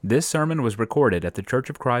This sermon was recorded at the Church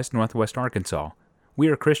of Christ, Northwest Arkansas. We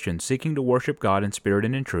are Christians seeking to worship God in spirit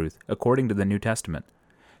and in truth, according to the New Testament.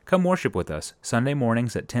 Come worship with us Sunday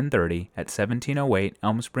mornings at 10:30 at 1708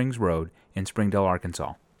 Elm Springs Road in Springdale,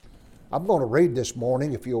 Arkansas. I'm going to read this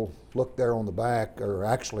morning, if you'll look there on the back, or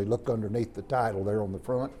actually look underneath the title there on the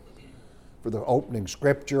front, for the opening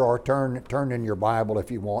scripture, or turn in your Bible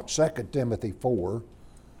if you want, 2 Timothy 4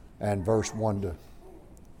 and verse 1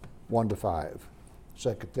 to 5.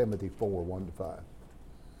 2 Timothy 4, 1 to 5.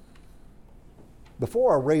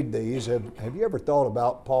 Before I read these, have you ever thought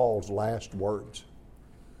about Paul's last words?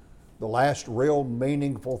 The last real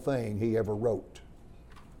meaningful thing he ever wrote.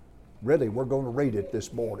 Really, we're going to read it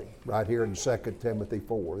this morning, right here in 2 Timothy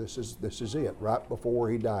 4. This is it, right before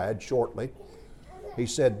he died, shortly. He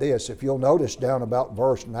said this. If you'll notice down about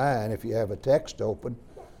verse 9, if you have a text open,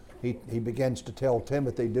 he begins to tell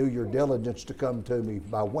Timothy, do your diligence to come to me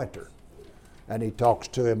by winter. And he talks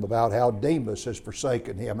to him about how Demas has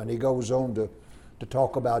forsaken him, and he goes on to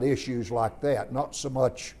talk about issues like that, not so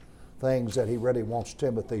much things that he really wants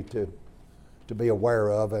Timothy to be aware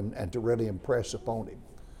of and to really impress upon him.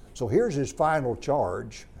 So here's his final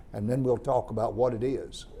charge, and then we'll talk about what it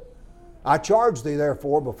is. I charge thee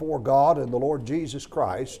therefore before God and the Lord Jesus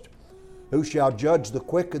Christ, who shall judge the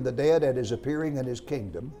quick and the dead at his appearing in his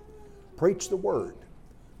kingdom, preach the word.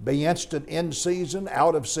 Be instant in season,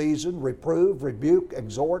 out of season, reprove, rebuke,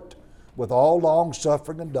 exhort, with all long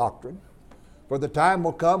suffering and doctrine. For the time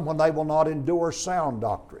will come when they will not endure sound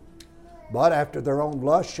doctrine, but after their own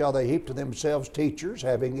lust shall they heap to themselves teachers,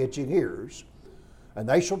 having itching ears. And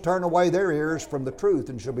they shall turn away their ears from the truth,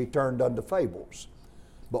 and shall be turned unto fables.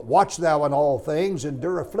 But watch thou in all things,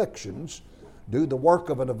 endure afflictions, do the work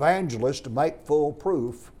of an evangelist, to make full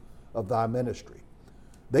proof of thy ministry.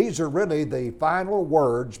 These are really the final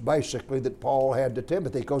words, basically, that Paul had to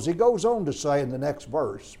Timothy, because he goes on to say in the next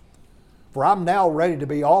verse, for I'm now ready to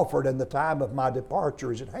be offered, and the time of my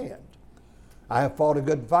departure is at hand. I have fought a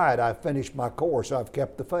good fight, I have finished my course, I have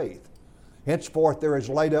kept the faith. Henceforth there is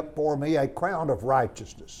laid up for me a crown of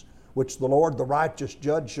righteousness, which the Lord the righteous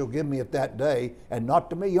judge shall give me at that day, and not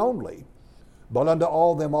to me only, but unto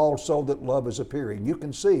all them also that love is appearing. You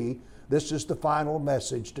can see this is the final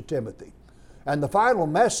message to Timothy. And the final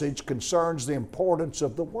message concerns the importance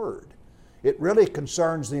of the Word. It really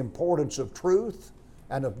concerns the importance of truth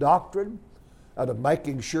and of doctrine, and of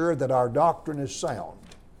making sure that our doctrine is sound.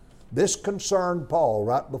 This concerned Paul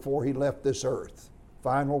right before he left this earth.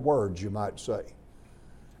 Final words, you might say.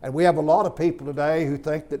 And we have a lot of people today who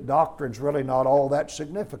think that doctrine's really not all that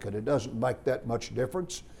significant. It doesn't make that much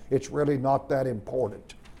difference. It's really not that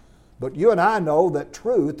important. But you and I know that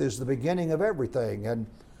truth is the beginning of everything. And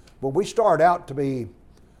when we start out to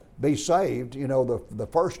be saved, you know, the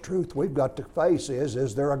first truth we've got to face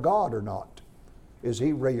is there a God or not? Is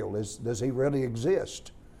He real? Does He really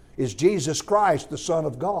exist? Is Jesus Christ the Son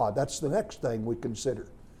of God? That's the next thing we consider.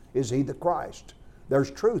 Is He the Christ?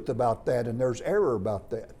 There's truth about that, and there's error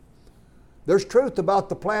about that. There's truth about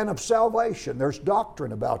the plan of salvation. There's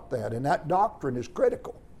doctrine about that, and that doctrine is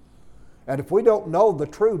critical. And if we don't know the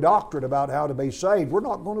true doctrine about how to be saved, we're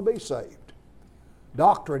not going to be saved.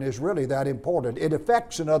 Doctrine is really that important. It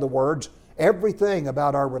affects, in other words, everything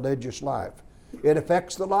about our religious life. It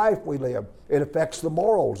affects the life we live. It affects the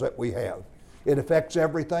morals that we have. It affects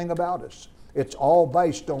everything about us. It's all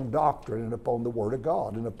based on doctrine and upon the Word of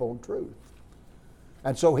God and upon truth.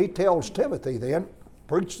 And so he tells Timothy then,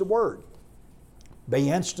 preach the Word. Be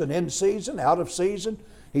instant in season, out of season.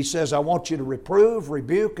 He says, I want you to reprove,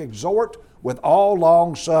 rebuke, exhort with all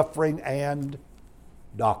long suffering and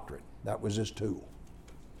doctrine. That was his tool.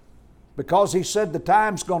 Because he said the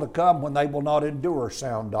time's going to come when they will not endure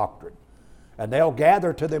sound doctrine. And they'll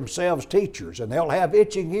gather to themselves teachers, and they'll have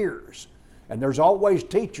itching ears. And there's always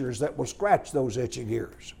teachers that will scratch those itching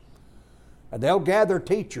ears. And they'll gather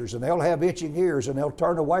teachers, and they'll have itching ears, and they'll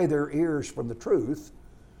turn away their ears from the truth.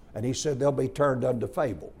 And he said they'll be turned unto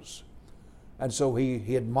fables. And so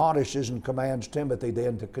he admonishes and commands Timothy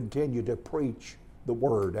then to continue to preach the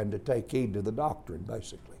Word and to take heed to the doctrine,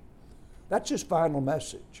 basically. That's his final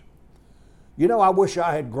message. You know, I wish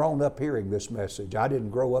I had grown up hearing this message. I didn't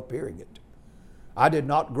grow up hearing it. I did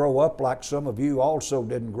not grow up like some of you also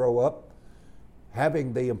didn't grow up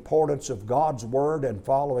having the importance of God's Word and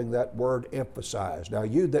following that Word emphasized. Now,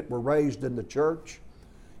 you that were raised in the church,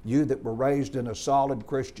 you that were raised in a solid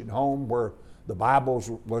Christian home where the Bible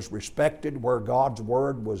was respected, where God's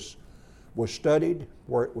Word was studied,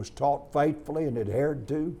 where it was taught faithfully and adhered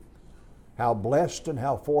to, how blessed and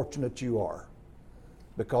how fortunate you are.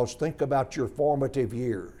 Because think about your formative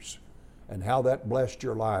years and how that blessed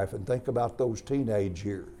your life, and think about those teenage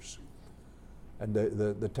years. and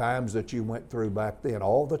the times that you went through back then,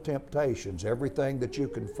 all the temptations, everything that you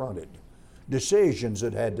confronted, decisions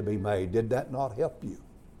that had to be made, did that not help you?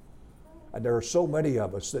 And there are so many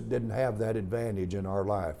of us that didn't have that advantage in our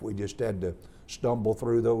life. We just had to stumble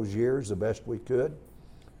through those years the best we could.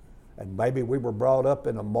 And maybe we were brought up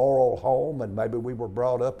in a moral home, and maybe we were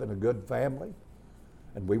brought up in a good family,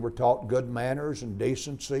 and we were taught good manners and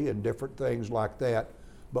decency and different things like that,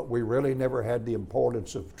 but we really never had the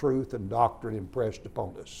importance of truth and doctrine impressed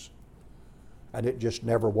upon us. And it just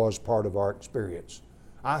never was part of our experience.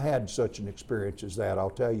 I had such an experience as that. I'll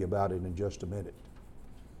tell you about it in just a minute.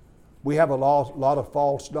 We have a lot of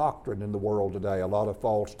false doctrine in the world today, a lot of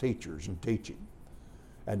false teachers and teaching.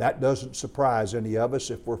 And that doesn't surprise any of us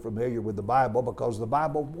if we're familiar with the Bible, because the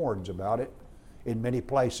Bible warns about it in many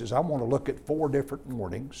places. I want to look at 4 different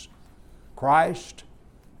warnings: Christ,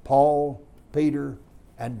 Paul, Peter,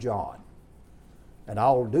 and John. And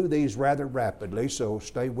I'll do these rather rapidly, so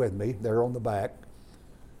stay with me. They're on the back.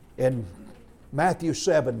 In Matthew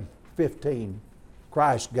 7:15,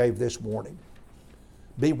 Christ gave this warning: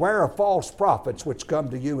 "Beware of false prophets which come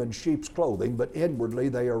to you in sheep's clothing, but inwardly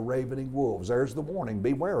they are ravening wolves." There's the warning.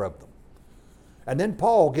 Beware of them. And then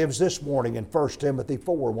Paul gives this warning in 1 Timothy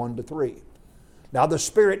 4:1-3. "Now the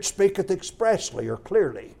Spirit speaketh expressly," or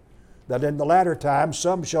clearly, "that in the latter times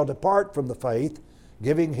some shall depart from the faith,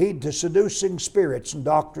 giving heed to seducing spirits and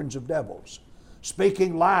doctrines of devils,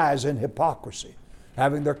 speaking lies in hypocrisy,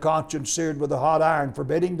 having their conscience seared with a hot iron,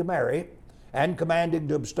 forbidding to marry, and commanding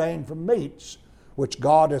to abstain from meats, which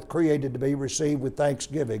God hath created to be received with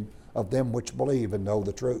thanksgiving of them which believe and know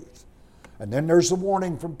the truth." And then there's the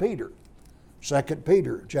warning from Peter. 2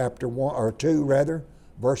 Peter chapter 1, or 2 rather,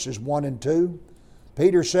 verses 1 and 2.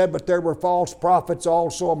 Peter said, "But there were false prophets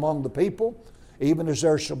also among the people, even as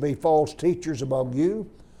there shall be false teachers among you,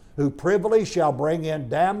 who privily shall bring in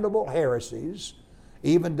damnable heresies,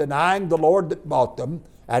 even denying the Lord that bought them,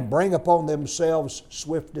 and bring upon themselves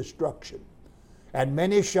swift destruction. And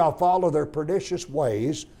many shall follow their pernicious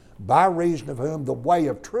ways, by reason of whom the way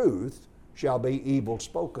of truth shall be evil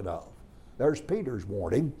spoken of." There's Peter's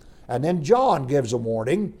warning. And then John gives a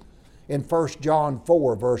warning in 1 John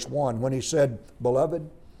 4, verse 1, when he said, "Beloved,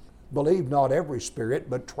 believe not every spirit,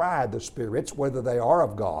 but try the spirits, whether they are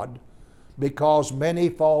of God, because many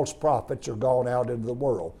false prophets are gone out into the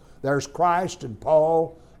world." There's Christ and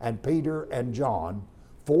Paul and Peter and John,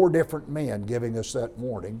 4 different men giving us that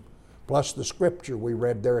warning, plus the scripture we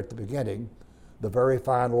read there at the beginning, the very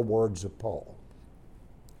final words of Paul.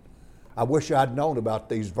 I wish I'd known about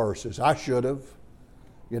these verses. I should have.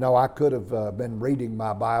 You know, I could have been reading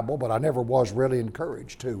my Bible, but I never was really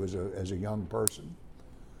encouraged to as a young person.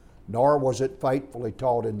 Nor was it faithfully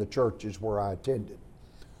taught in the churches where I attended.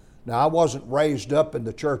 Now, I wasn't raised up in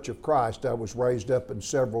the Church of Christ. I was raised up in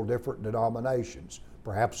several different denominations.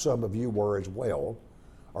 Perhaps some of you were as well,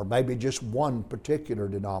 or maybe just one particular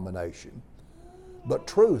denomination. But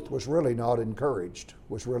truth was really not encouraged,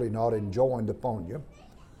 was really not enjoined upon you,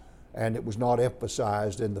 and it was not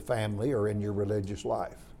emphasized in the family or in your religious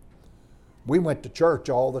life. We went to church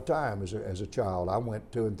all the time as a child. I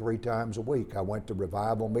went 2 and 3 times a week. I went to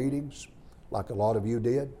revival meetings like a lot of you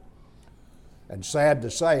did. And sad to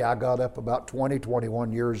say, I got up about 20,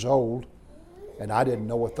 21 years old, and I didn't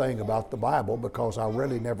know a thing about the Bible because I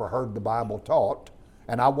really never heard the Bible taught,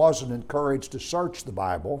 and I wasn't encouraged to search the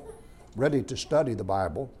Bible, really to study the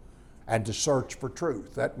Bible, and to search for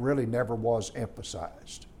truth. That really never was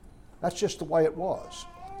emphasized. That's just the way it was.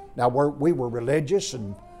 Now, we were religious,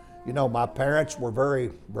 and you know, my parents were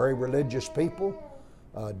very, very religious people.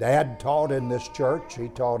 Dad taught in this church. He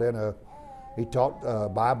taught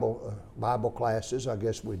Bible classes, I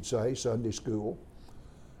guess we'd say, Sunday school,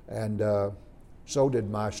 and so did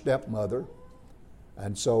my stepmother.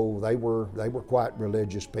 And so they were quite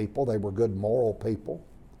religious people. They were good moral people.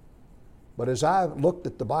 But as I looked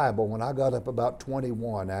at the Bible, when I got up about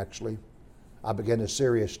 21, actually, I began a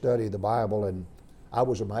serious study of the Bible, and I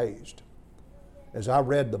was amazed. As I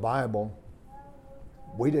read the Bible,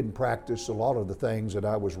 we didn't practice a lot of the things that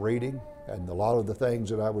I was reading, and a lot of the things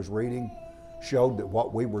that I was reading showed that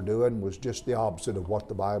what we were doing was just the opposite of what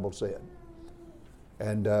the Bible said.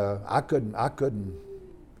 And I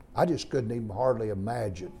just couldn't even hardly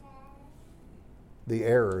imagine the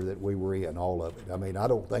error that we were in, all of it. I mean, I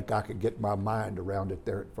don't think I could get my mind around it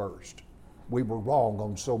there at first. We were wrong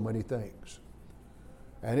on so many things.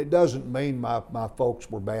 And it doesn't mean my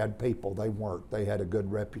folks were bad people. They weren't. They had a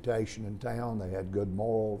good reputation in town. They had good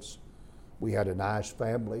morals. We had a nice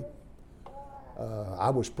family.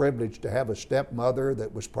 I was privileged to have a stepmother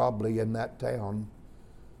that was probably in that town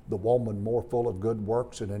the woman more full of good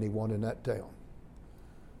works than anyone in that town.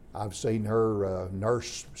 I've seen her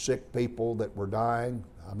nurse sick people that were dying,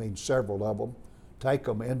 I mean several of them, take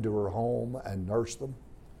them into her home and nurse them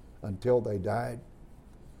until they died.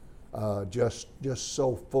 Just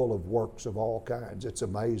so full of works of all kinds. It's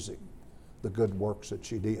amazing the good works that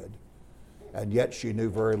she did. And yet she knew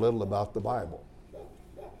very little about the Bible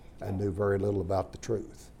and knew very little about the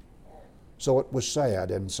truth. So it was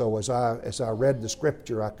sad. And so as I read the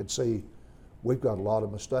scripture, I could see we've got a lot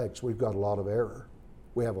of mistakes. We've got a lot of error.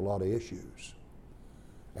 We have a lot of issues.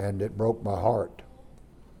 And it broke my heart.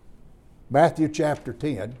 Matthew chapter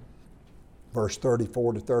 10, verse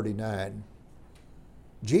 34 to 39.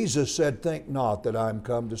 Jesus said, "Think not that I am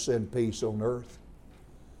come to send peace on earth.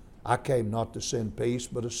 I came not to send peace,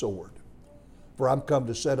 but a sword. For I'm come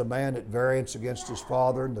to set a man at variance against his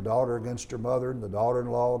father, and the daughter against her mother, and the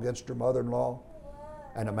daughter-in-law against her mother-in-law.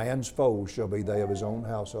 And a man's foes shall be they of his own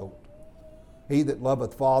household. He that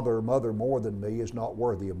loveth father or mother more than me is not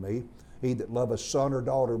worthy of me. He that loveth son or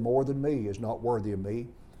daughter more than me is not worthy of me.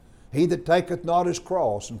 He that taketh not his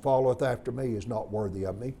cross and followeth after me is not worthy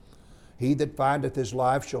of me. He that findeth his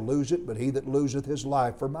life shall lose it, but he that loseth his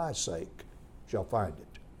life for my sake shall find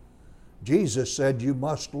it." Jesus said, you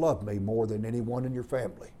must love me more than anyone in your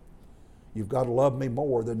family. You've got to love me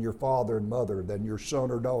more than your father and mother, than your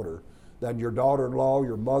son or daughter, than your daughter-in-law,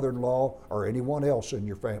 your mother-in-law, or anyone else in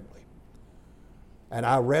your family. And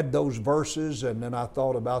I read those verses, and then I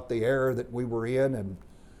thought about the era that we were in, and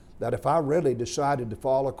that if I really decided to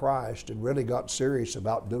follow Christ and really got serious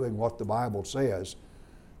about doing what the Bible says,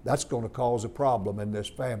 that's going to cause a problem in this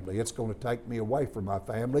family. It's going to take me away from my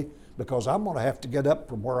family because I'm going to have to get up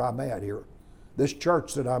from where I'm at here. This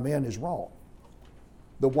church that I'm in is wrong.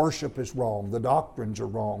 The worship is wrong. The doctrines are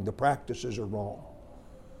wrong. The practices are wrong.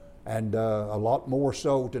 And a lot more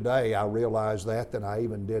so today, I realize that, than I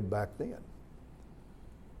even did back then.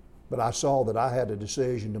 But I saw that I had a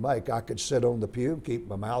decision to make. I could sit on the pew, keep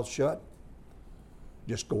my mouth shut,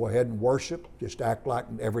 just go ahead and worship, just act like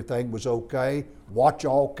everything was okay, watch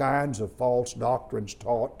all kinds of false doctrines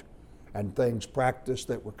taught and things practiced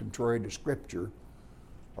that were contrary to Scripture,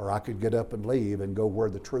 or I could get up and leave and go where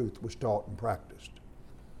the truth was taught and practiced.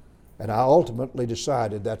 And I ultimately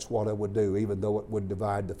decided that's what I would do, even though it would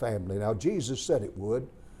divide the family. Now, Jesus said it would,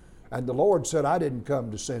 and the Lord said, I didn't come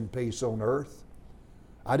to send peace on earth.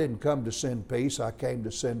 I didn't come to send peace, I came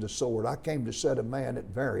to send a sword. I came to set a man at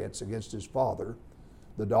variance against his father,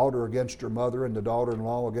 the daughter against her mother, and the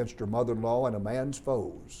daughter-in-law against her mother-in-law, and a man's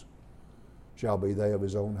foes shall be they of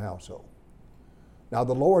his own household. Now,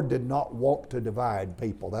 the Lord did not want to divide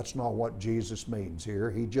people. That's not what Jesus means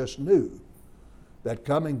here. He just knew that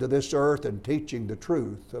coming to this earth and teaching the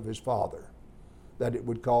truth of his Father, that it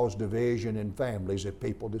would cause division in families if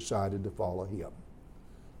people decided to follow him.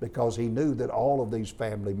 Because he knew that all of these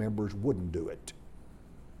family members wouldn't do it.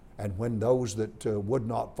 And when those that would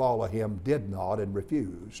not follow him did not and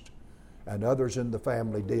refused, and others in the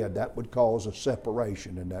family did, that would cause a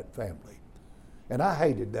separation in that family. And I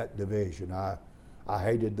hated that division. I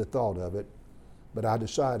hated the thought of it, but I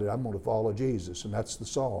decided I'm going to follow Jesus, and that's the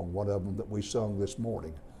song, one of them that we sung this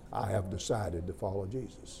morning. I have decided to follow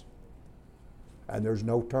Jesus. And there's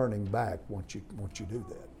no turning back once you do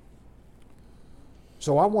that.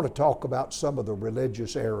 So I want to talk about some of the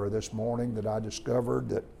religious error this morning that I discovered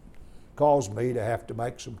that caused me to have to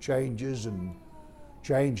make some changes and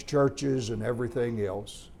change churches and everything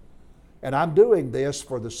else. And I'm doing this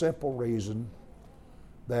for the simple reason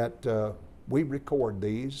that we record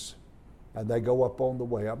these and they go up on the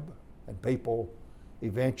web, and people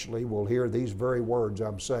eventually will hear these very words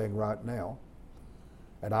I'm saying right now.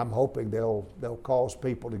 And I'm hoping they'll cause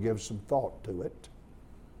people to give some thought to it,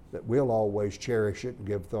 that we'll always cherish it and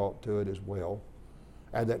give thought to it as well.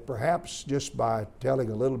 And that perhaps just by telling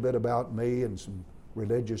a little bit about me and some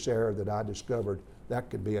religious error that I discovered, that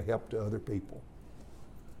could be a help to other people.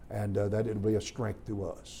 And that it'll be a strength to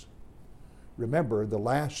us. Remember, the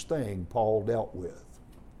last thing Paul dealt with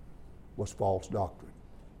was false doctrine,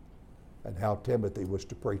 and how Timothy was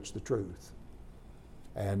to preach the truth,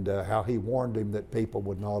 and how he warned him that people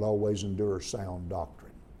would not always endure sound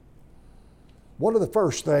doctrine. One of the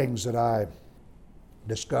first things that I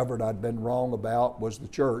discovered I'd been wrong about was the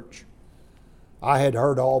church. I had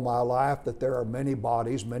heard all my life that there are many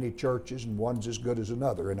bodies, many churches, and one's as good as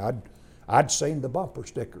another. And I'd seen the bumper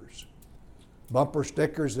stickers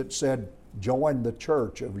that said, join the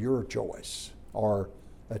church of your choice, or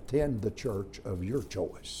attend the church of your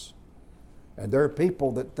choice. And there are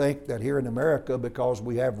people that think that here in America, because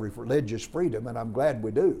we have religious freedom, and I'm glad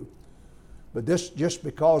we do, but this just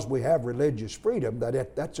because we have religious freedom,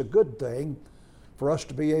 that's a good thing for us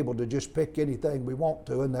to be able to just pick anything we want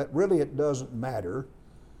to, and that really it doesn't matter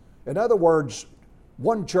In other words,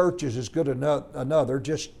 one church is as good as another.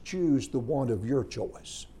 Just choose the one of your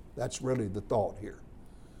choice. That's really the thought here.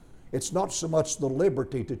 It's not so much the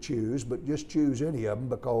liberty to choose, but just choose any of them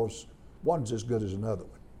because one's as good as another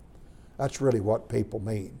one. That's really what people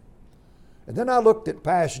mean. And then I looked at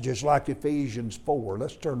passages like Ephesians 4.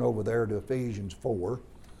 Let's turn over there to Ephesians 4.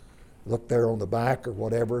 Look there on the back or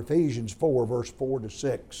whatever. Ephesians 4, verse 4 to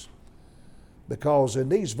 6. Because in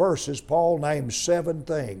these verses, Paul names 7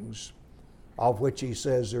 things of which he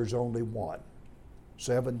says there's only one.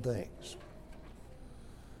 7 things.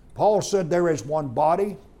 Paul said there is one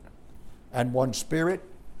body and one Spirit,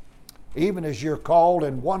 even as you're called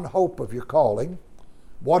in one hope of your calling,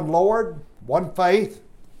 one Lord, one faith,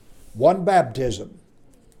 one baptism,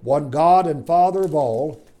 one God and Father of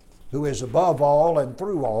all, who is above all and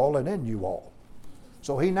through all and in you all.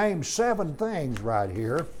 So he names 7 things right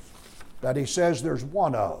here that he says there's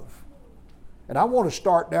one of. And I want to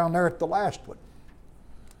start down there at the last one.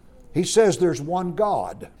 He says there's one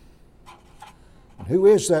God. And who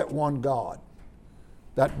is that one God?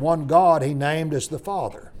 That one God he named as the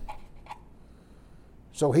Father.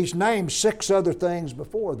 So he's named 6 other things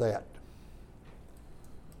before that.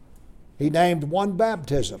 He named one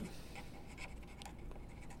baptism.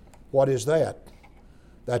 What is that?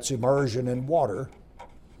 That's immersion in water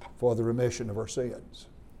for the remission of our sins.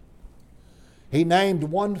 He named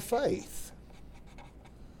one faith,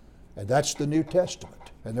 and that's the New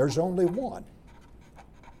Testament, and there's only one.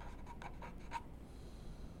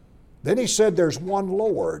 Then he said there's one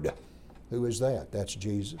Lord. Who is that? That's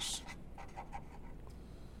Jesus.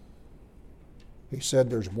 He said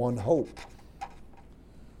there's one hope,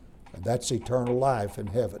 and that's eternal life in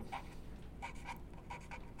heaven.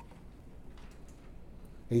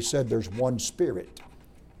 He said there's one Spirit,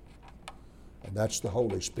 and that's the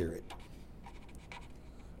Holy Spirit.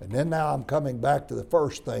 And then now I'm coming back to the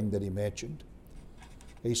first thing that he mentioned.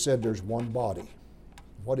 He said there's one body.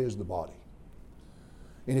 What is the body?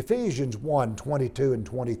 In Ephesians 1, 22 and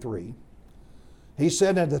 23, he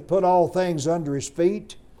said, and hath put all things under his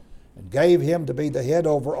feet, and gave him to be the head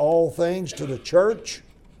over all things to the church,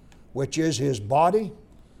 which is his body,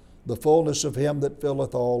 the fullness of him that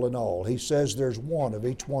filleth all in all. He says there's one of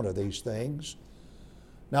each one of these things.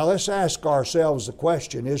 Now let's ask ourselves the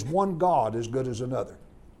question, is one God as good as another?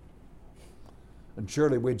 And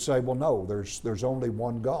surely we'd say, well, no, there's only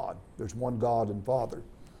one God. There's one God and Father.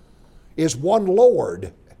 Is one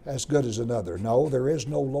Lord as good as another? No, there is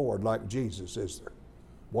no Lord like Jesus, is there?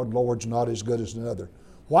 One Lord's not as good as another.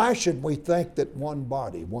 Why should we think that one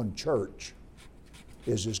body, one church,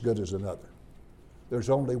 is as good as another? There's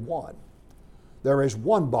only one. There is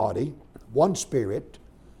one body, one Spirit,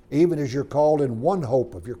 even as you're called in one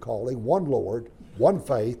hope of your calling, one Lord, one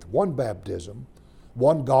faith, one baptism,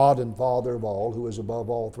 one God and Father of all, who is above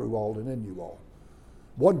all, through all, and in you all.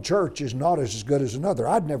 One church is not as good as another.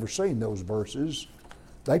 I'd never seen those verses.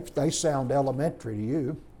 They sound elementary to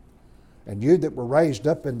you. And you that were raised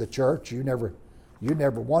up in the church, you never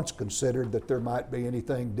once considered that there might be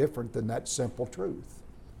anything different than that simple truth.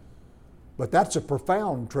 But that's a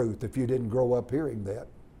profound truth if you didn't grow up hearing that.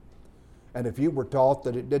 And if you were taught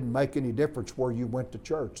that it didn't make any difference where you went to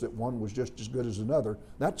church, that one was just as good as another,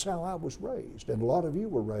 that's how I was raised. And a lot of you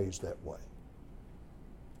were raised that way.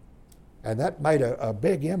 And that made a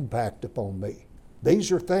big impact upon me.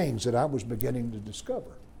 These are things that I was beginning to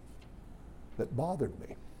discover that bothered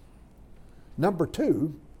me. Number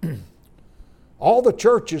 2, all the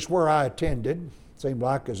churches where I attended, seemed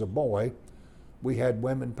like as a boy, we had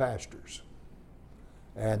women pastors.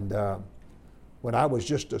 And when I was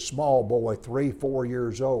just a small boy, 3-4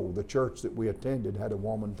 years old, the church that we attended had a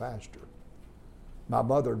woman pastor. My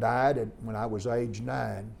mother died when I was age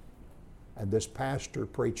 9, and this pastor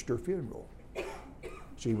preached her funeral.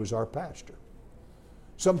 She was our pastor.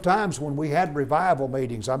 Sometimes when we had revival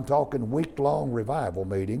meetings, I'm talking week-long revival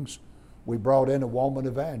meetings, we brought in a woman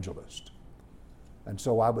evangelist. And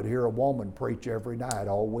so I would hear a woman preach every night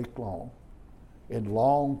all week long in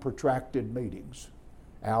long, protracted meetings,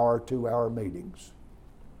 hour, 2-hour meetings.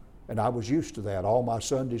 And I was used to that. All my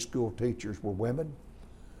Sunday school teachers were women.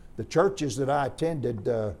 The churches that I attended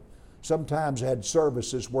sometimes had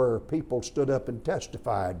services where people stood up and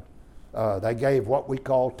testified. They gave what we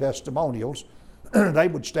call testimonials. They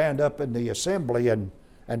would stand up in the assembly and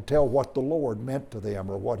tell what the Lord meant to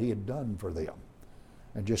them or what He had done for them,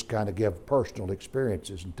 and just kind of give personal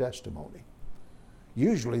experiences and testimony.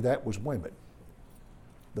 Usually that was women.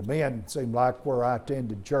 The men seemed like where I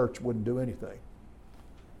attended church wouldn't do anything.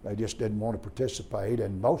 They just didn't want to participate,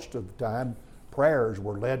 and most of the time prayers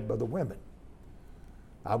were led by the women.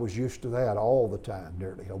 I was used to that all the time,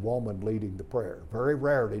 nearly, a woman leading the prayer. Very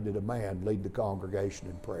rarely did a man lead the congregation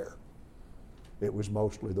in prayer. It was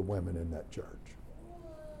mostly the women in that church.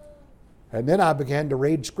 And then I began to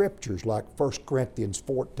read scriptures like 1 Corinthians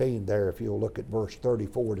 14 there, if you'll look at verse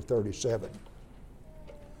 34 to 37.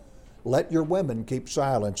 Let your women keep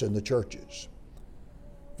silence in the churches,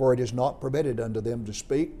 for it is not permitted unto them to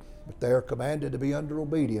speak, but they are commanded to be under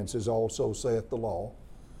obedience, as also saith the law.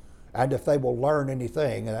 And if they will learn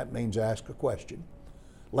anything, and that means ask a question,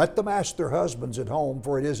 let them ask their husbands at home,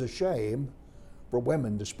 for it is a shame for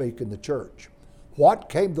women to speak in the church. What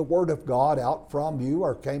came the word of God out from you,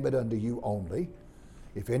 or came it unto you only?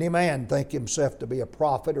 If any man think himself to be a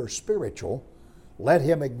prophet or spiritual, let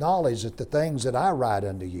him acknowledge that the things that I write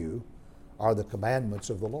unto you are the commandments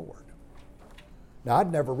of the Lord. Now,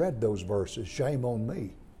 I'd never read those verses. Shame on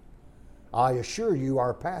me. I assure you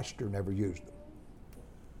our pastor never used them.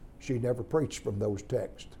 She never preached from those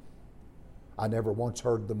texts. I never once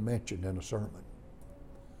heard them mentioned in a sermon.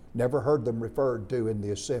 Never heard them referred to in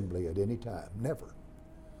the assembly at any time. Never.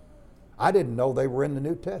 I didn't know they were in the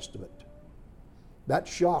New Testament. That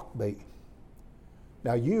shocked me.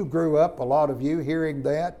 Now, you grew up, a lot of you, hearing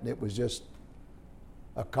that, and it was just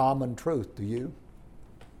a common truth to you.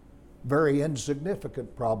 Very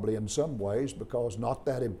insignificant probably in some ways, because not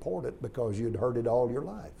that important, because you'd heard it all your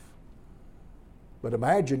life. But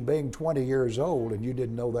imagine being 20 years old and you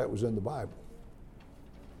didn't know that was in the Bible.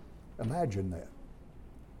 Imagine that.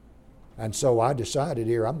 And so I decided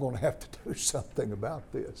here, I'm going to have to do something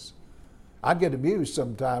about this. I get amused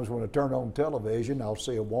sometimes when I turn on television, I'll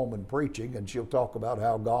see a woman preaching and she'll talk about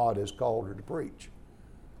how God has called her to preach.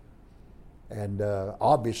 And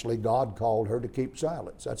obviously God called her to keep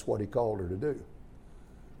silence. That's what he called her to do.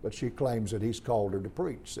 But she claims that he's called her to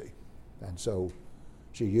preach, see. And so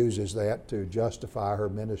she uses that to justify her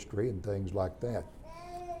ministry and things like that.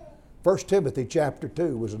 1 Timothy chapter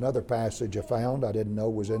 2 was another passage I found I didn't know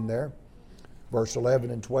was in there. Verse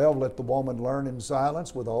 11 and 12, let the woman learn in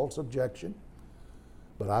silence with all subjection.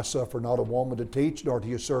 But I suffer not a woman to teach, nor to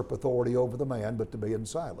usurp authority over the man, but to be in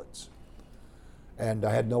silence. And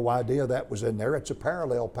I had no idea that was in there. It's a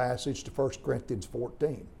parallel passage to 1 Corinthians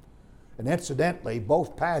 14. And incidentally,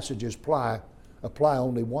 both passages apply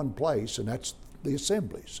only one place, and that's the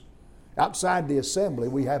assemblies. Outside the assembly,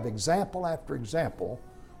 we have example after example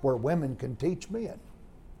where women can teach men.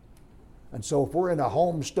 And so if we're in a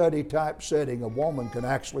home study type setting, a woman can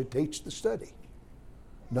actually teach the study.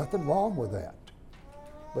 Nothing wrong with that.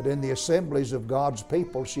 But in the assemblies of God's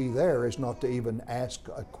people, she there is not to even ask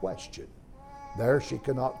a question. There she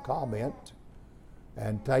cannot comment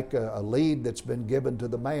and take a lead that's been given to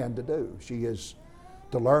the man to do. She is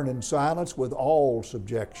to learn in silence with all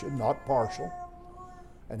subjection, not partial.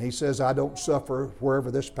 And he says, I don't suffer, wherever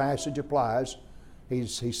this passage applies, he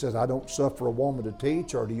says, I don't suffer a woman to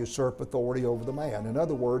teach or to usurp authority over the man. In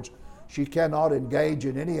other words, she cannot engage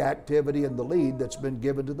in any activity in the lead that's been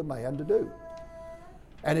given to the man to do.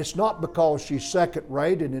 And it's not because she's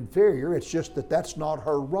second-rate and inferior, it's just that that's not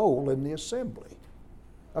her role in the assembly.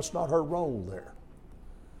 That's not her role there.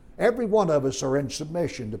 Every one of us are in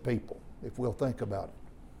submission to people, if we'll think about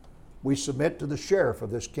it. We submit to the sheriff of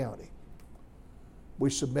this county.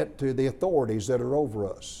 We submit to the authorities that are over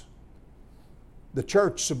us. The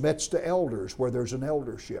church submits to elders where there's an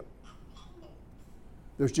eldership.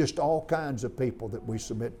 There's just all kinds of people that we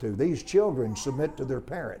submit to. These children submit to their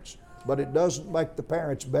parents, but it doesn't make the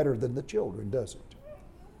parents better than the children, does it?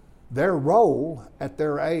 Their role at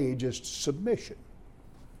their age is submission.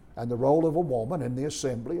 And the role of a woman in the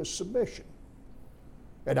assembly is submission.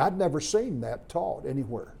 And I'd never seen that taught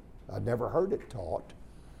anywhere. I'd never heard it taught.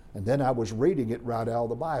 And then I was reading it right out of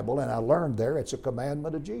the Bible, and I learned there it's a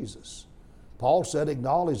commandment of Jesus. Paul said,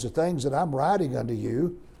 acknowledge the things that I'm writing unto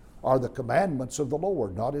you are the commandments of the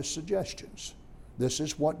Lord, not his suggestions. This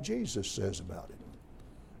is what Jesus says about it.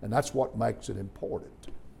 And that's what makes it important.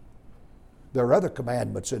 There are other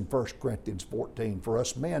commandments in 1 Corinthians 14 for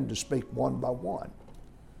us men to speak one by one.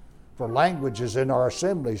 For languages in our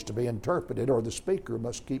assemblies to be interpreted, or the speaker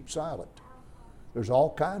must keep silent. There's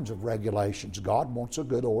all kinds of regulations. God wants a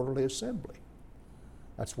good, orderly assembly.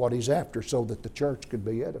 That's what he's after, so that the church can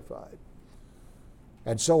be edified.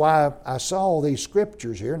 And so I saw all these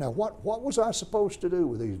scriptures here. Now, what was I supposed to do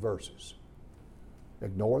with these verses?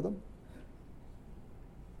 Ignore them?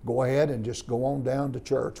 Go ahead and just go on down to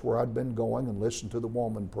church where I'd been going and listen to the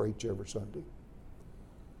woman preach every Sunday?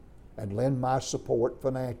 And lend my support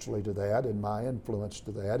financially to that, and my influence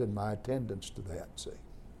to that, and my attendance to that, see?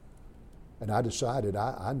 And I decided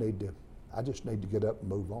I just need to get up and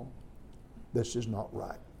move on. This is not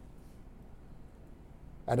right.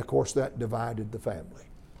 And of course that divided the family.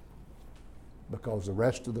 because the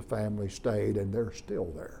rest of the family stayed, and they're still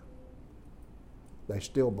there. They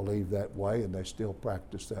still believe that way, and they still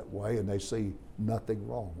practice that way, and they see nothing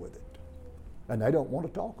wrong with it. And they don't want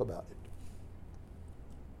to talk about it.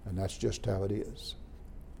 And that's just how it is.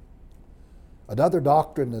 Another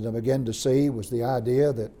doctrine that I began to see was the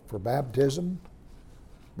idea that for baptism,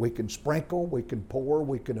 we can sprinkle, we can pour,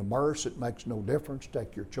 we can immerse. It makes no difference.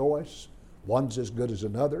 Take your choice. One's as good as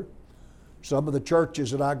another. Some of the churches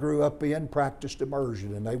that I grew up in practiced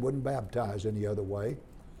immersion, and they wouldn't baptize any other way.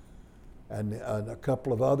 And a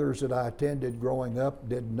couple of others that I attended growing up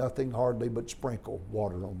did nothing hardly but sprinkle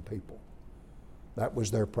water on people. That was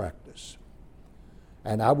their practice.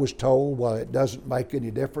 And I was told, well, it doesn't make any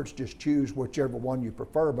difference, just choose whichever one you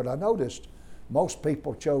prefer. But I noticed most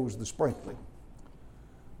people chose the sprinkling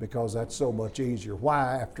because that's so much easier.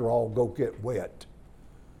 Why, after all, go get wet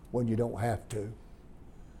when you don't have to?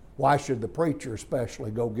 Why should the preacher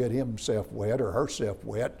especially go get himself wet or herself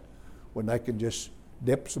wet when they can just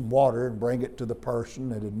dip some water and bring it to the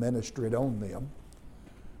person and administer it on them?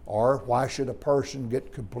 Or why should a person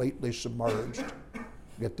get completely submerged,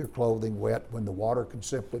 get their clothing wet when the water can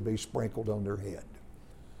simply be sprinkled on their head?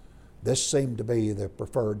 This seemed to be the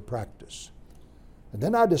preferred practice. And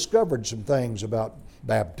then I discovered some things about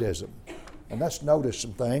baptism. And let's notice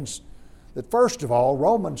some things. That first of all,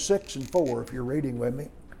 Romans 6 and 4, if you're reading with me,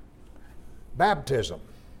 baptism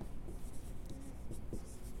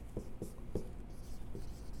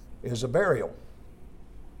is a burial.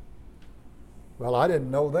 Well, I didn't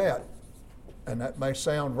know that. And that may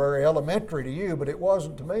sound very elementary to you, but it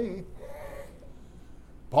wasn't to me.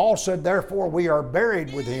 Paul said, therefore we are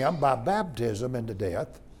buried with him by baptism into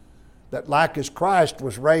death, that like as Christ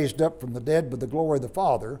was raised up from the dead with the glory of the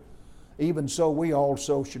Father, even so we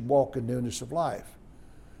also should walk in newness of life.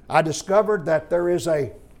 I discovered that there is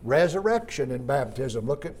a resurrection in baptism.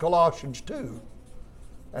 Look at Colossians 2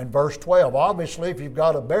 and verse 12. Obviously, if you've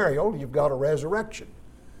got a burial, you've got a resurrection.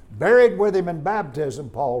 Buried with him in baptism,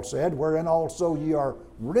 Paul said, wherein also ye are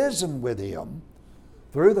risen with him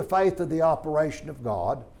through the faith of the operation of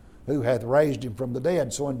God, who hath raised him from the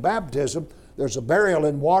dead. So in baptism, there's a burial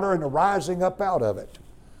in water and a rising up out of it.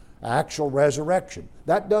 Actual resurrection.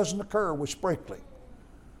 That doesn't occur with sprinkling.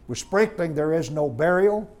 With sprinkling, there is no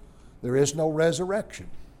burial, there is no resurrection.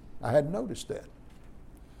 I hadn't noticed that.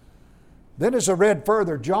 Then as I read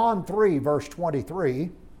further, John 3, verse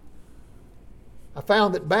 23, I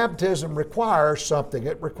found that baptism requires something.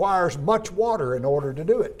 It requires much water in order to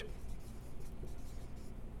do it.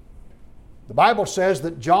 The Bible says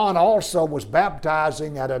that John also was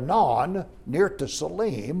baptizing at Anon, near to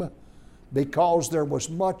Salim, because there was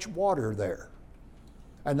much water there.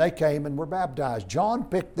 And they came and were baptized. John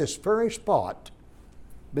picked this very spot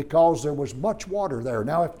because there was much water there.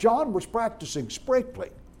 Now, if John was practicing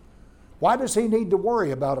sprinkling, why does he need to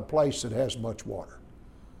worry about a place that has much water?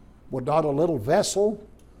 Would not a little vessel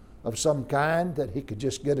of some kind that he could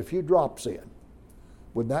just get a few drops in,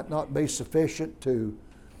 would that not be sufficient to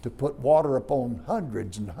put water upon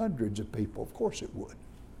hundreds and hundreds of people? Of course it would.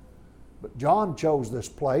 But John chose this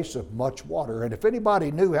place of much water. And if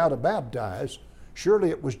anybody knew how to baptize,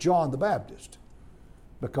 surely it was John the Baptist,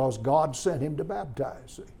 because God sent him to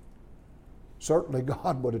baptize. See? Certainly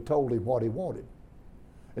God would have told him what he wanted.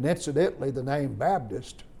 And incidentally, the name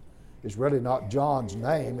Baptist is really not John's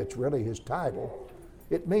name, it's really his title.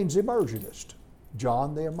 It means immersionist.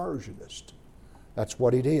 John the Immersionist. That's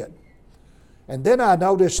what he did. And then I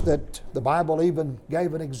noticed that the Bible even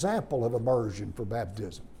gave an example of immersion for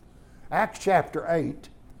baptism. Acts chapter 8,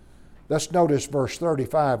 let's notice verse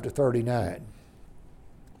 35 to 39.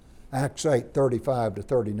 Acts 8, 35 to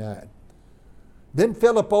 39. Then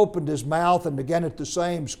Philip opened his mouth and began at the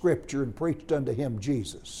same scripture and preached unto him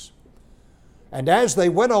Jesus. And as they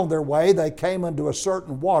went on their way, they came unto a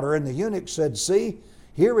certain water, and the eunuch said, See,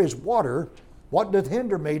 here is water. What doth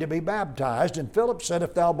hinder me to be baptized? And Philip said,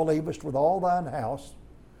 If thou believest with all thine house,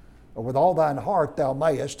 or with all thine heart thou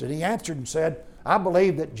mayest. And he answered and said, I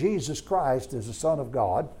believe that Jesus Christ is the Son of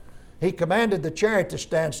God. He commanded the chariot to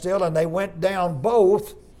stand still, and they went down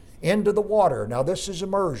both into the water. Now this is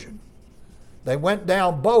immersion. They went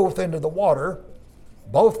down both into the water,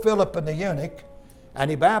 both Philip and the eunuch,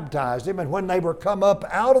 and he baptized him. And when they were come up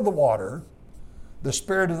out of the water, the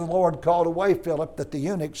Spirit of the Lord called away Philip, that the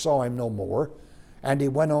eunuch saw him no more, and he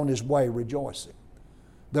went on his way rejoicing.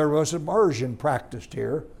 There was immersion practiced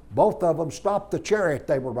here. Both of them stopped the chariot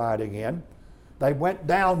they were riding in. They went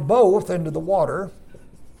down both into the water.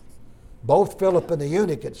 Both Philip and the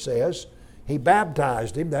eunuch, it says. He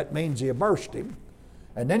baptized him. That means he immersed him.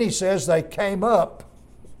 And then he says they came up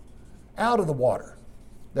out of the water.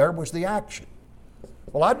 There was the action.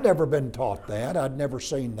 Well, I'd never been taught that. I'd never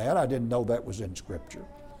seen that. I didn't know that was in Scripture.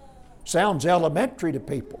 Sounds elementary to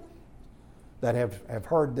people that have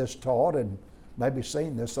heard this taught and maybe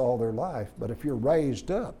seen this all their life. But if you're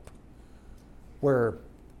raised up where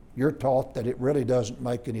you're taught that it really doesn't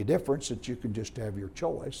make any difference, that you can just have your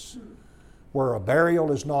choice, where a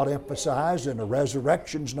burial is not emphasized and a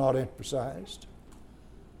resurrection is not emphasized,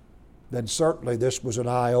 then certainly this was an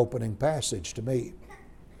eye-opening passage to me.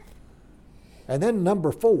 And then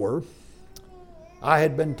number 4, I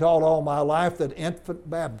had been taught all my life that infant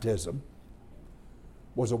baptism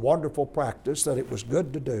was a wonderful practice, that it was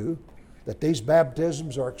good to do, that these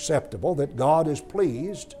baptisms are acceptable, that God is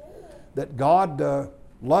pleased, that God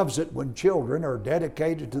loves it when children are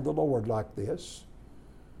dedicated to the Lord like this,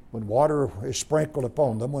 when water is sprinkled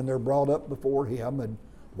upon them, when they're brought up before Him and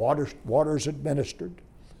water is administered.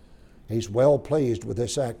 He's well pleased with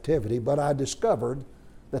this activity, but I discovered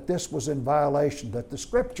that this was in violation, that the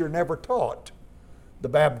Scripture never taught the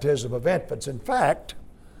baptism of infants. In fact,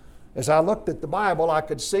 as I looked at the Bible, I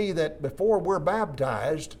could see that before we're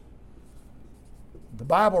baptized, the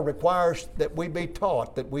Bible requires that we be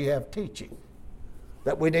taught, that we have teaching,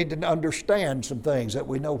 that we need to understand some things, that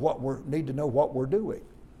we know need to know what we're doing,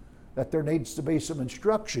 that there needs to be some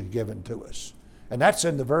instruction given to us. And that's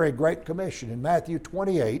in the very Great Commission. In Matthew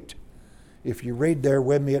 28, if you read there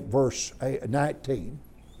with me at verse 19,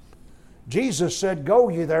 Jesus said, "Go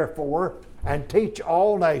ye therefore and teach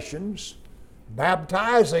all nations,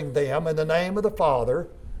 baptizing them in the name of the Father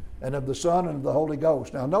and of the Son and of the Holy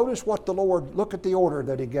Ghost." Now notice what the Lord, look at the order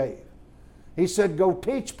that He gave. He said, go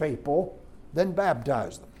teach people, then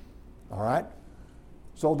baptize them. All right?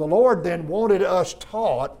 So the Lord then wanted us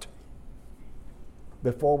taught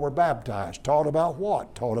before we're baptized. Taught about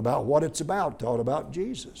what? Taught about what it's about. Taught about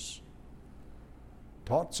Jesus.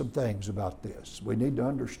 Taught some things about this. We need to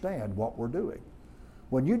understand what we're doing.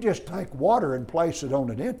 When you just take water and place it on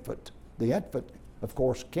an infant, the infant, of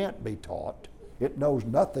course, can't be taught. It knows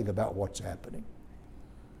nothing about what's happening.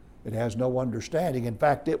 It has no understanding. In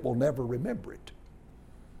fact, it will never remember it.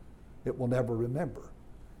 It will never remember.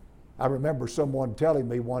 I remember someone telling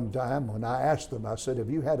me one time when I asked them, I said, "Have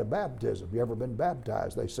you had a baptism? Have you ever been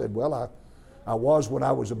baptized?" They said, "Well, I was when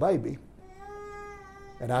I was a baby."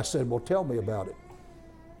 And I said, "Well, tell me about it."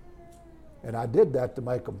 And I did that to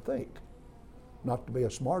make them think, not to be a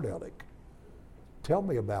smart aleck. Tell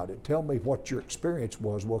me about it. Tell me what your experience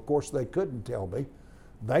was. Well, of course, they couldn't tell me.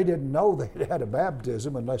 They didn't know they had a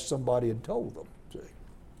baptism unless somebody had told them. See?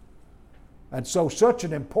 And so such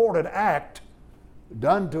an important act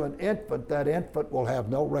done to an infant, that infant will have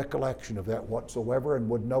no recollection of that whatsoever and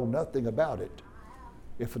would know nothing about it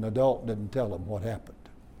if an adult didn't tell them what happened.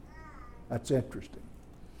 That's interesting.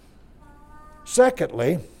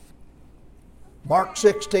 Secondly, Mark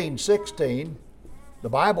 16:16, the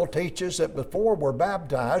Bible teaches that before we're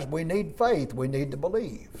baptized, we need faith. We need to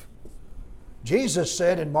believe. Jesus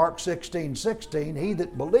said in Mark 16:16, "He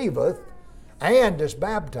that believeth and is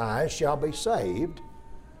baptized shall be saved,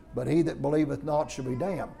 but he that believeth not shall be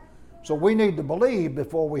damned." So we need to believe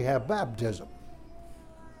before we have baptism.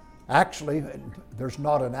 Actually, there's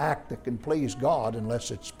not an act that can please God unless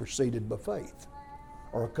it's preceded by faith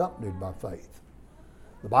or accompanied by faith.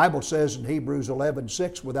 The Bible says in Hebrews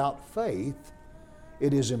 11:6, "Without faith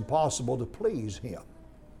it is impossible to please Him.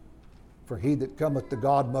 For he that cometh to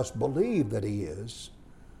God must believe that He is,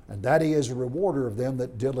 and that He is a rewarder of them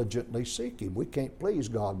that diligently seek Him." We can't please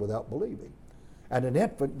God without believing. And an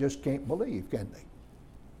infant just can't believe, can they?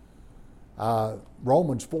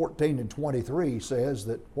 Romans 14:23 says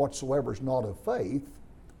that whatsoever is not of faith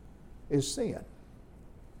is sin.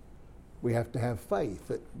 We have to have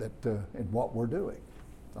faith in what we're doing.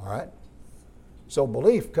 All right? So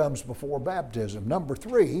belief comes before baptism. Number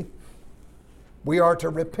 3, we are to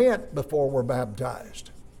repent before we're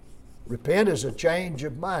baptized. Repent is a change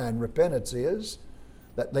of mind. Repentance is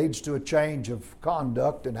that leads to a change of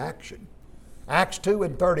conduct and action. Acts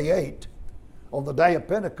 2:38, on the day of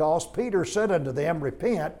Pentecost, Peter said unto them,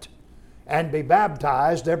 "Repent and be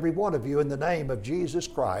baptized, every one of you, in the name of Jesus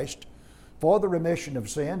Christ, for the remission of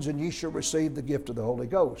sins, and ye shall receive the gift of the Holy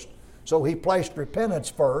Ghost." So he placed repentance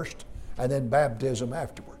first and then baptism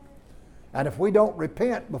afterward. And if we don't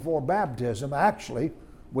repent before baptism, actually,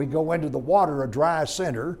 we go into the water a dry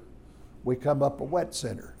sinner, we come up a wet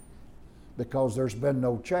sinner, because there's been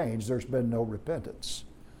no change, there's been no repentance.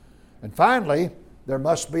 And finally, there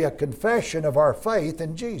must be a confession of our faith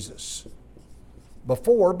in Jesus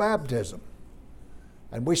before baptism.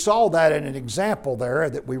 And we saw that in an example there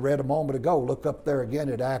that we read a moment ago. Look up there again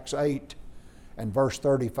at Acts 8 and verse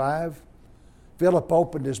 35. Philip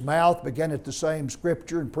opened his mouth, began at the same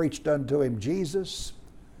scripture, and preached unto him Jesus.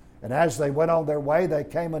 And as they went on their way, they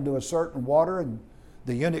came into a certain water, and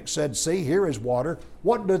the eunuch said, See, here is water.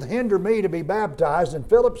 What doth hinder me to be baptized? And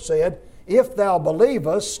Philip said, If thou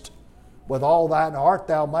believest with all thine heart,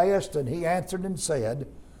 thou mayest. And he answered and said,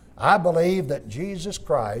 I believe that Jesus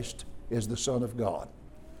Christ is the Son of God.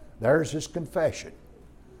 There's his confession.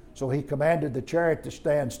 So he commanded the chariot to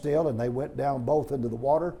stand still, and they went down both into the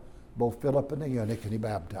water, both Philip and the eunuch, and he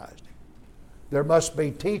baptized him. There must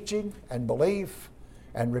be teaching and belief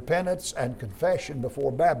and repentance and confession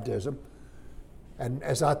before baptism. And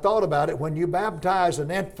as I thought about it, when you baptize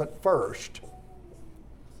an infant first,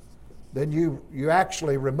 then you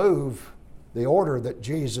actually remove the order that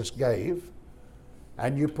Jesus gave,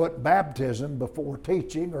 and you put baptism before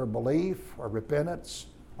teaching or belief or repentance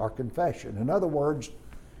or confession. In other words,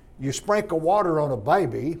 you sprinkle water on a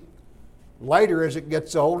baby. Later, as it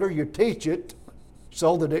gets older, you teach it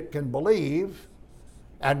so that it can believe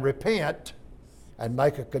and repent and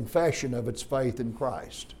make a confession of its faith in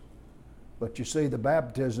Christ. But you see, the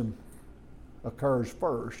baptism occurs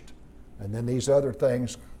first, and then these other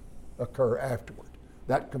things occur afterward.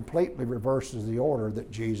 That completely reverses the order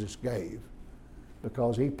that Jesus gave,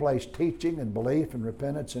 because he placed teaching and belief and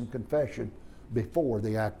repentance and confession before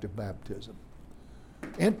the act of baptism.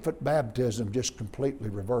 Infant baptism just completely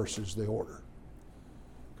reverses the order.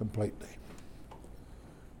 Completely.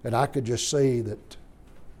 And I could just see that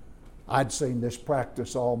I'd seen this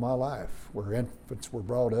practice all my life, where infants were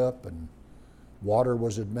brought up and water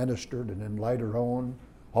was administered, and then later on,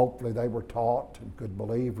 hopefully they were taught and could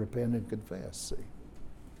believe, repent, and confess. See.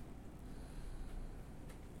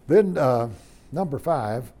 Then, number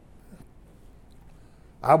 5,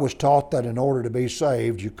 I was taught that in order to be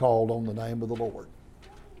saved, you called on the name of the Lord.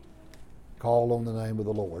 Call on the name of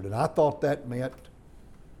the Lord. And I thought that meant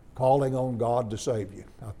calling on God to save you.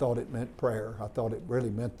 I thought it meant prayer. I thought it really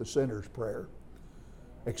meant the sinner's prayer.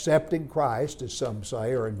 Accepting Christ, as some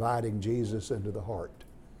say, or inviting Jesus into the heart.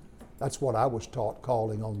 That's what I was taught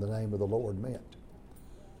calling on the name of the Lord meant.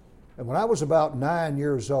 And when I was about 9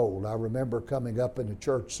 years old, I remember coming up in a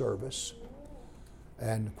church service,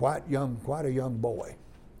 and quite a young boy.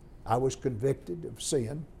 I was convicted of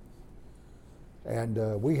sin.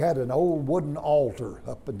 And we had an old wooden altar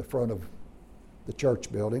up in the front of the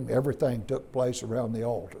church building. Everything took place around the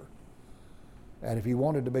altar. And if you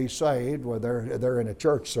wanted to be saved, well, they're in a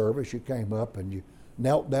church service, you came up and you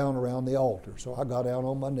knelt down around the altar. So I got down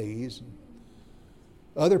on my knees. And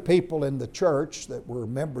other people in the church that were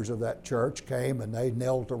members of that church came and they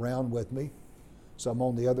knelt around with me. Some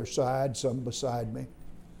on the other side, some beside me.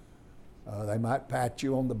 They might pat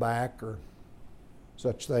you on the back or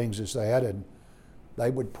such things as that. And they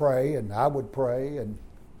would pray and I would pray. And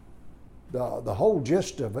the whole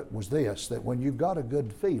gist of it was this, that when you got a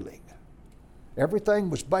good feeling, everything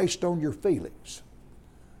was based on your feelings.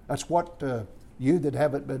 That's what you that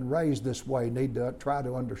haven't been raised this way need to try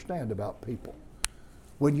to understand about people.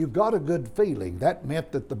 When you got a good feeling, that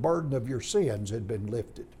meant that the burden of your sins had been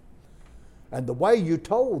lifted. And the way you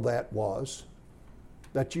told that was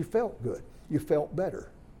that you felt good. You felt better,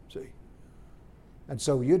 see. And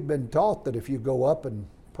so you'd been taught that if you go up and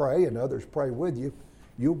pray and others pray with you,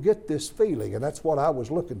 you'll get this feeling. And that's what I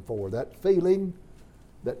was looking for, that feeling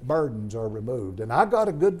that burdens are removed. And I got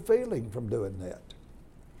a good feeling from doing that.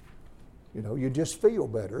 You know, you just feel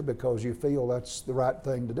better because you feel that's the right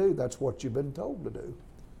thing to do. That's what you've been told to do.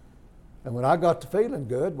 And when I got to feeling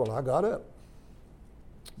good, well, I got up.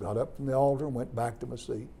 Got up from the altar and went back to my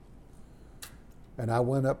seat. And I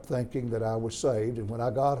went up thinking that I was saved. And when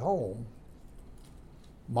I got home,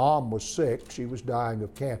 Mom was sick. She was dying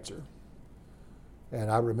of cancer.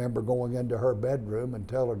 And I remember going into her bedroom and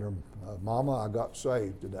telling her, Mama, I got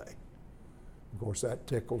saved today. Of course, that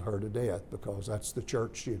tickled her to death because that's the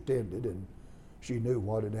church she attended and she knew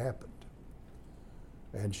what had happened.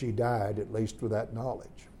 And she died, at least with that knowledge.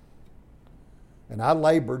 And I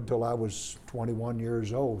labored till I was 21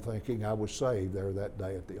 years old thinking I was saved there that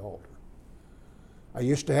day at the altar. I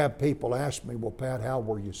used to have people ask me, well, Pat, how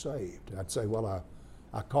were you saved? I'd say, well,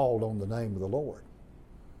 I called on the name of the Lord.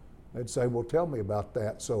 They'd say, well, tell me about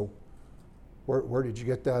that. So where did you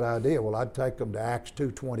get that idea? Well, I'd take them to Acts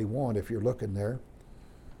 2:21 if you're looking there.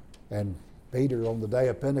 And Peter on the day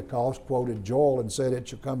of Pentecost quoted Joel and said, it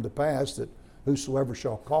shall come to pass that whosoever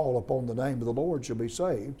shall call upon the name of the Lord shall be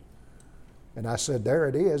saved. And I said, there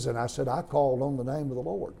it is. And I said, I called on the name of the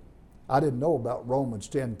Lord. I didn't know about Romans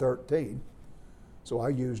 10:13. So I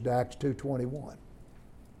used Acts 2:21.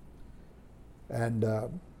 And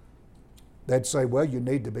they'd say, well, you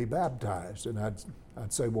need to be baptized. And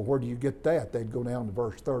I'd say, well, where do you get that? They'd go down to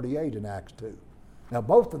verse 38 in Acts 2. Now,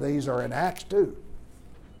 both of these are in Acts 2.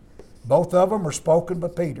 Both of them are spoken by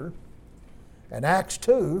Peter. And Acts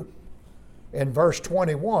 2, in verse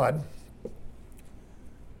 21,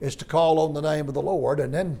 is to call on the name of the Lord.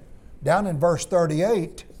 And then down in verse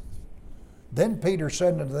 38, then Peter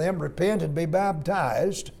said unto them, Repent and be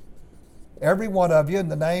baptized, every one of you, in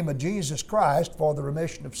the name of Jesus Christ for the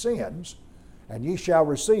remission of sins, and ye shall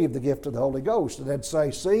receive the gift of the Holy Ghost. And they'd say,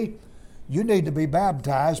 see, you need to be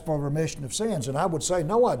baptized for remission of sins. And I would say,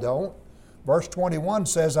 no, I don't. Verse 21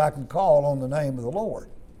 says I can call on the name of the Lord.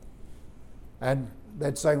 And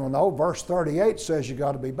they'd say, well, no, verse 38 says you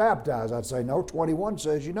got to be baptized. I'd say, no, 21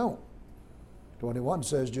 says you don't. 21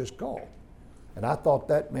 says just call. And I thought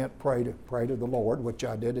that meant pray to the Lord, which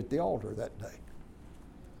I did at the altar that day.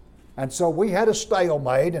 And so we had a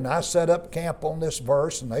stalemate, and I set up camp on this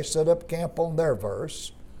verse, and they set up camp on their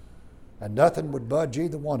verse. And nothing would budge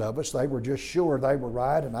either one of us. They were just sure they were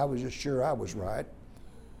right, and I was just sure I was right.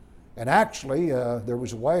 And actually, there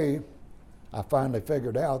was a way I finally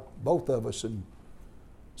figured out both of us in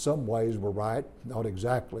some ways were right, not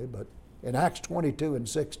exactly, but in Acts 22 and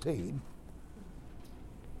 16,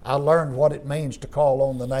 I learned what it means to call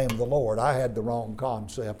on the name of the Lord. I had the wrong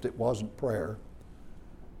concept. It wasn't prayer.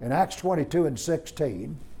 In Acts 22 and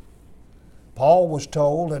 16, Paul was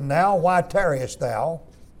told, And now why tarriest thou?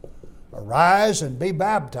 Arise and be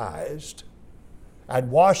baptized, and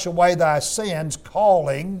wash away thy sins,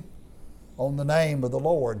 calling on the name of the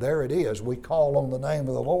Lord. There it is. We call on the name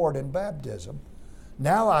of the Lord in baptism.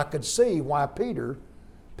 Now I could see why Peter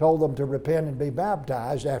told them to repent and be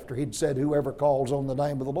baptized after he'd said, whoever calls on the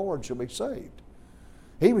name of the Lord shall be saved.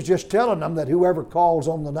 He was just telling them that whoever calls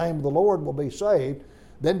on the name of the Lord will be saved.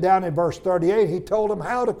 Then down in verse 38, he told them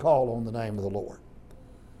how to call on the name of the Lord.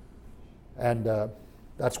 And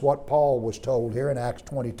that's what Paul was told here in Acts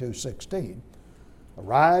 22:16.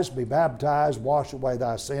 Arise, be baptized, wash away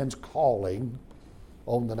thy sins, calling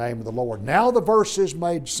on the name of the Lord. Now the verses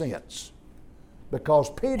made sense, because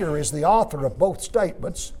Peter is the author of both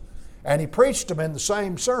statements, and he preached them in the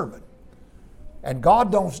same sermon. And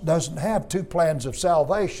God doesn't have two plans of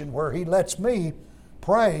salvation where he lets me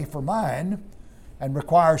pray for mine and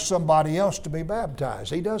requires somebody else to be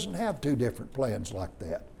baptized. He doesn't have two different plans like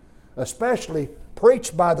that, especially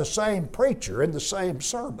preached by the same preacher in the same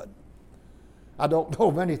sermon. I don't know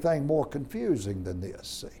of anything more confusing than this,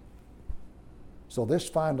 see. So this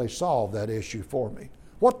finally solved that issue for me.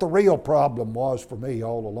 What the real problem was for me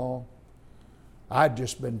all along, I'd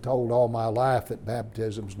just been told all my life that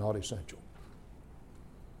baptism's not essential.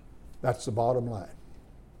 That's the bottom line.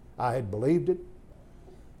 I had believed it,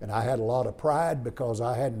 and I had a lot of pride because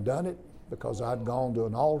I hadn't done it, because I'd gone to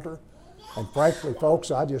an altar. And frankly, folks,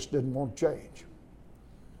 I just didn't want to change.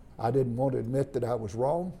 I didn't want to admit that I was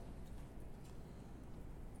wrong.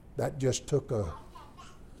 That just took a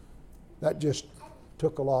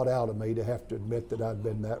lot out of me to have to admit that I'd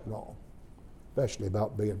been that wrong, especially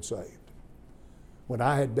about being saved, when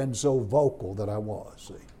I had been so vocal that I was,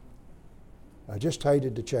 see. I just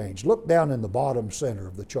hated to change. Look down in the bottom center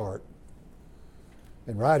of the chart,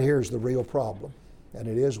 and right here's the real problem, and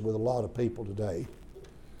it is with a lot of people today.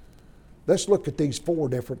 Let's look at these four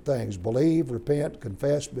different things: believe, repent,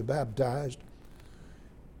 confess, be baptized.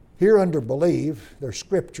 Here under believe, there's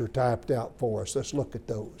scripture typed out for us. Let's look at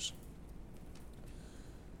those.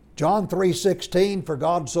 John 3:16, for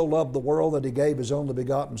God so loved the world that he gave his only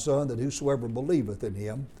begotten Son, that whosoever believeth in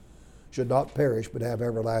him should not perish but have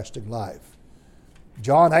everlasting life.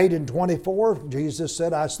 John 8:24, Jesus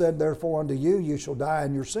said, I said therefore unto you, you shall die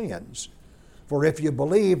in your sins. For if you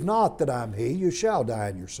believe not that I'm he, you shall die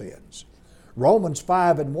in your sins. Romans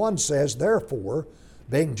 5:1 says, therefore,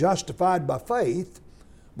 being justified by faith,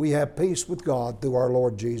 we have peace with God through our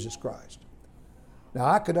Lord Jesus Christ. Now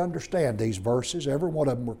I could understand these verses. Every one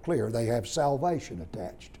of them were clear. They have salvation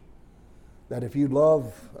attached. That if you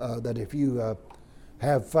love, that if you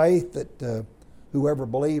have faith that whoever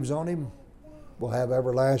believes on him will have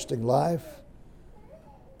everlasting life.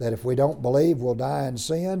 That if we don't believe, we'll die in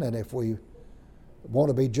sin. And if we want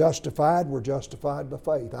to be justified, we're justified by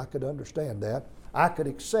faith. I could understand that. I could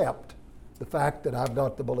accept the fact that I've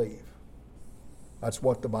got to believe. That's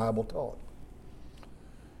what the Bible taught.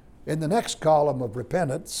 In the next column of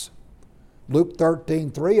repentance, Luke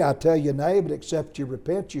 13:3, I tell you, nay, but except you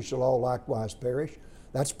repent, you shall all likewise perish.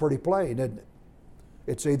 That's pretty plain, isn't it?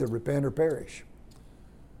 It's either repent or perish.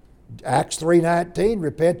 Acts 3:19,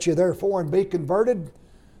 repent ye therefore and be converted,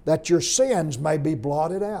 that your sins may be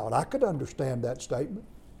blotted out. I could understand that statement.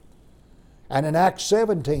 And in Acts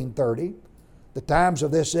 17:30, the times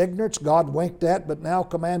of this ignorance God winked at, but now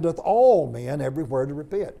commandeth all men everywhere to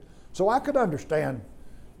repent. So I could understand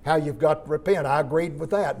how you've got to repent. I agreed with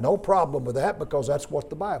that. No problem with that because that's what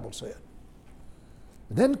the Bible said.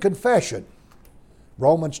 And then confession.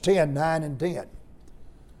 Romans 10, 9 and 10.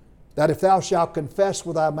 That if thou shalt confess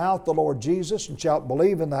with thy mouth the Lord Jesus, and shalt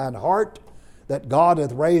believe in thine heart that God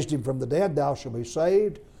hath raised him from the dead, thou shalt be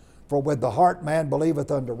saved. For with the heart man believeth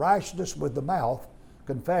unto righteousness, with the mouth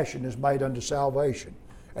confession is made unto salvation.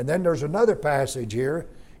 And then there's another passage here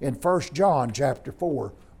in 1 John chapter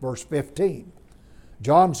 4, verse 15.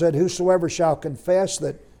 John said, whosoever shall confess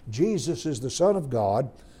that Jesus is the Son of God,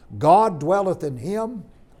 God dwelleth in him,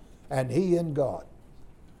 and he in God.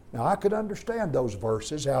 Now I could understand those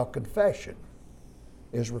verses, how confession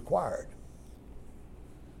is required.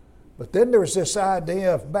 But then there's this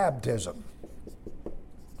idea of baptism.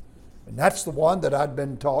 And that's the one that I'd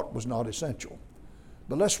been taught was not essential.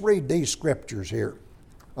 But let's read these scriptures here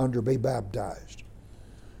under be baptized.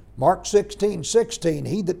 Mark 16:16,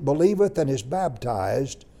 he that believeth and is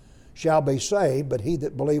baptized shall be saved, but he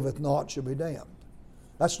that believeth not shall be damned.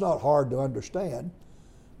 That's not hard to understand.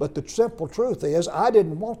 But the simple truth is, I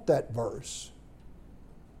didn't want that verse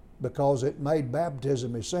because it made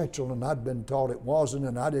baptism essential, and I'd been taught it wasn't,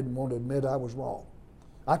 and I didn't want to admit I was wrong.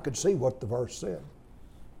 I could see what the verse said.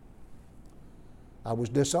 I was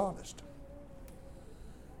dishonest.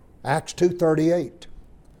 Acts 2:38.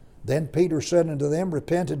 Then Peter said unto them,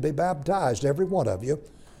 repent and be baptized, every one of you,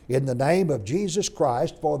 in the name of Jesus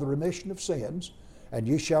Christ for the remission of sins, and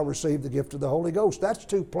ye shall receive the gift of the Holy Ghost. That's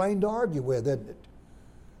too plain to argue with, isn't it?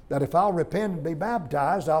 That if I'll repent and be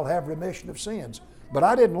baptized, I'll have remission of sins. But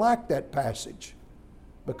I didn't like that passage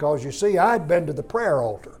because, you see, I'd been to the prayer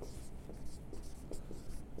altar.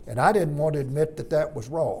 And I didn't want to admit that that was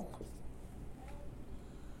wrong.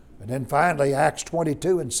 And then finally, Acts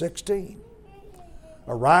 22:16.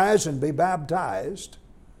 Arise and be baptized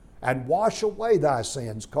and wash away thy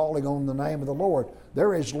sins, calling on the name of the Lord.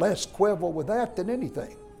 There is less quibble with that than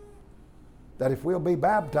anything. That if we'll be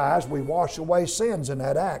baptized, we wash away sins in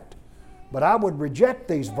that act. But I would reject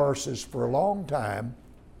these verses for a long time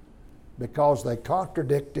because they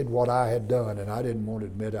contradicted what I had done, and I didn't want to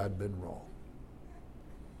admit I'd been wrong.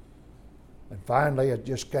 And finally, it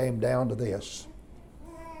just came down to this.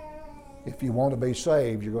 If you want to be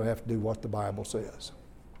saved, you're going to have to do what the Bible says.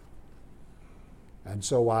 And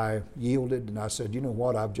so I yielded and I said, you know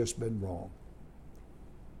what, I've just been wrong.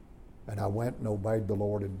 And I went and obeyed the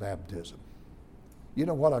Lord in baptism. You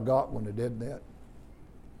know what I got when I did that?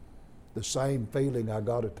 The same feeling I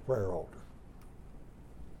got at the prayer altar.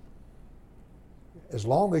 As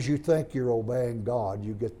long as you think you're obeying God,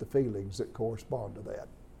 you get the feelings that correspond to that.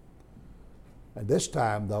 And this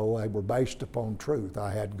time, though, they were based upon truth.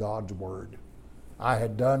 I had God's Word. I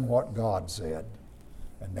had done what God said.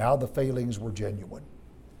 And now the feelings were genuine.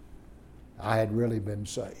 I had really been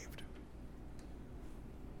saved.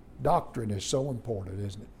 Doctrine is so important,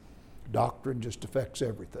 isn't it? Doctrine just affects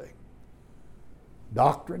everything.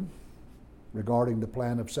 Doctrine regarding the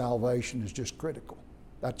plan of salvation is just critical.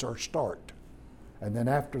 That's our start. And then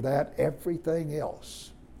after that, everything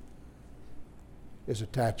else is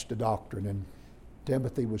attached to doctrine. And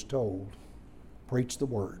Timothy was told, preach the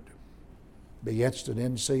word. Be instant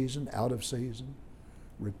in season, out of season.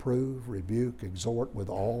 Reprove, rebuke, exhort with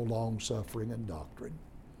all long suffering and doctrine.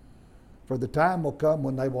 For the time will come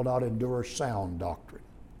when they will not endure sound doctrine.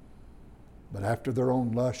 But after their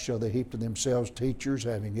own lust shall they heap to themselves teachers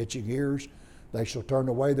having itching ears. They shall turn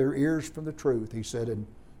away their ears from the truth, he said, and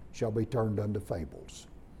shall be turned unto fables.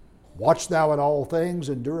 Watch thou in all things,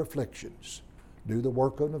 endure afflictions. Do the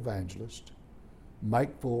work of an evangelist.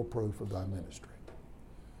 Make full proof of thy ministry.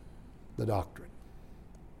 The doctrine.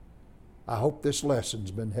 I hope this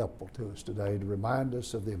lesson's been helpful to us today to remind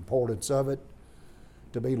us of the importance of it,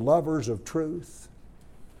 to be lovers of truth,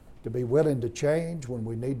 to be willing to change when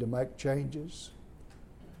we need to make changes.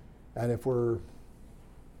 And if we're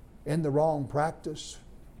in the wrong practice,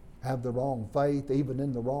 have the wrong faith, even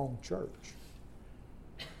in the wrong church,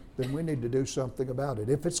 then we need to do something about it.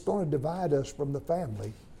 If it's going to divide us from the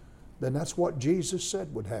family, then that's what Jesus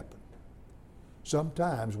said would happen.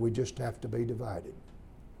 Sometimes we just have to be divided.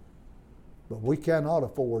 But we cannot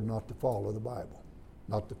afford not to follow the Bible,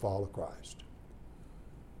 not to follow Christ.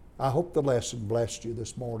 I hope the lesson blessed you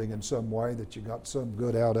this morning in some way, that you got some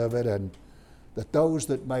good out of it, and that those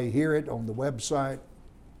that may hear it on the website,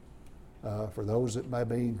 for those that may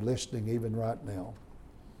be listening even right now,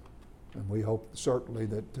 and we hope certainly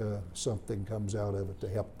that something comes out of it to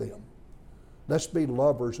help them. Let's be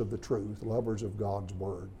lovers of the truth, lovers of God's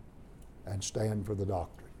Word, and stand for the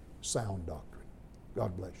doctrine, sound doctrine.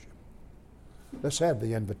 God bless you. Let's have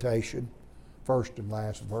the invitation, first and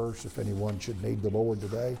last verse, if anyone should need the Lord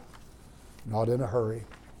today. Not in a hurry.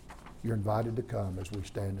 You're invited to come as we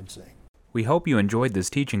stand and sing. We hope you enjoyed this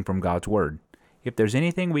teaching from God's Word. If there's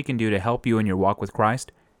anything we can do to help you in your walk with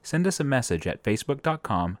Christ, send us a message at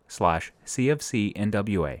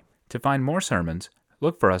facebook.com/CFCNWA. To find more sermons,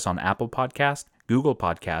 look for us on Apple Podcasts, Google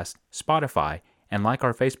Podcasts, Spotify, and like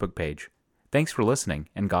our Facebook page. Thanks for listening,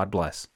 and God bless.